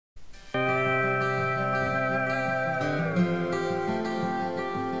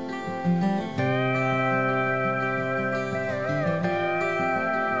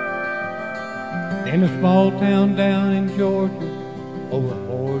in a small town down in Georgia over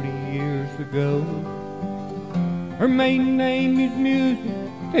 40 years ago. Her maiden name is Music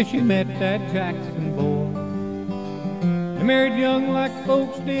till she met that Jackson boy. They married young like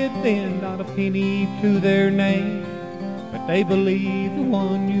folks did then, not a penny to their name, but they believed the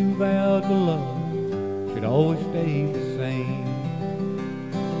one you vowed to love should always stay the same.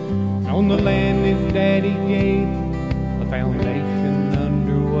 And on the land his daddy gave a foundation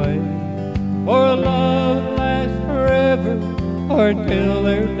underway for a love that lasts forever or until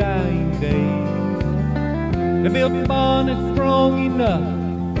their dying days. They built a bond that's strong enough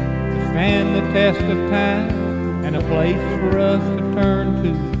to stand the test of time, and a place for us to turn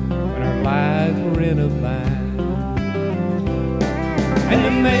to when our lives were in a bind. And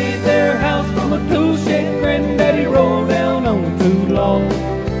they made their house from a tool shed Granddaddy rolled down on 2 logs,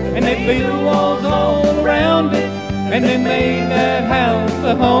 and they built walls all around it, and they made that house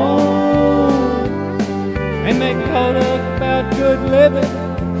a home. And they taught us about good living,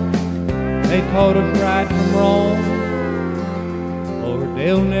 they taught us right from wrong. Lord,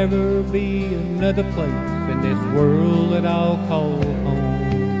 there'll never be another place in this world that I'll call home.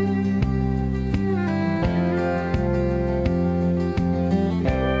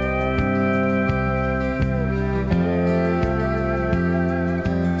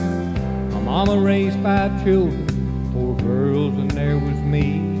 My mama raised 5 children, 4 girls and there was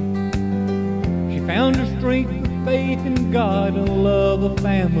me. She found her strength with faith in God and love of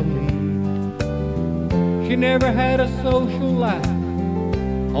family. She never had a social life,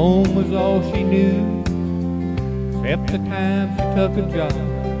 home was all she knew, except the time she took a job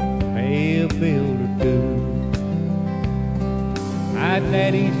to pay a bill or 2. My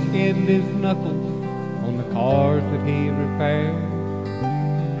daddy skinned his knuckles on the cars that he repaired.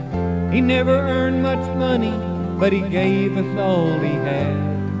 He never earned much money, but he gave us all he had.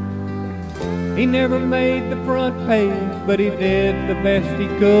 He never made the front page, but he did the best he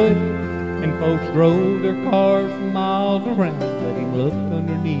could, and folks drove their cars for miles around, but he looked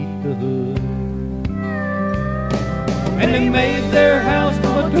underneath the hood. And they made their house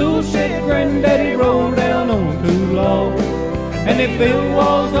from a tool shed Granddaddy rolled down on 2 logs, and they built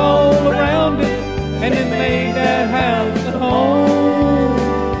walls all around it, and they made that house a home.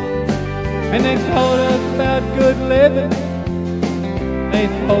 And they taught us about good living, they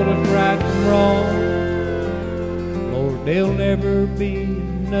taught us right from wrong. Lord, there'll never be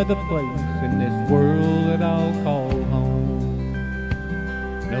another place in this world that I'll call home.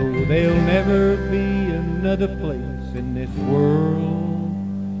 No, there'll never be another place in this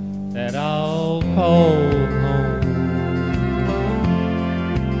world that I'll call home.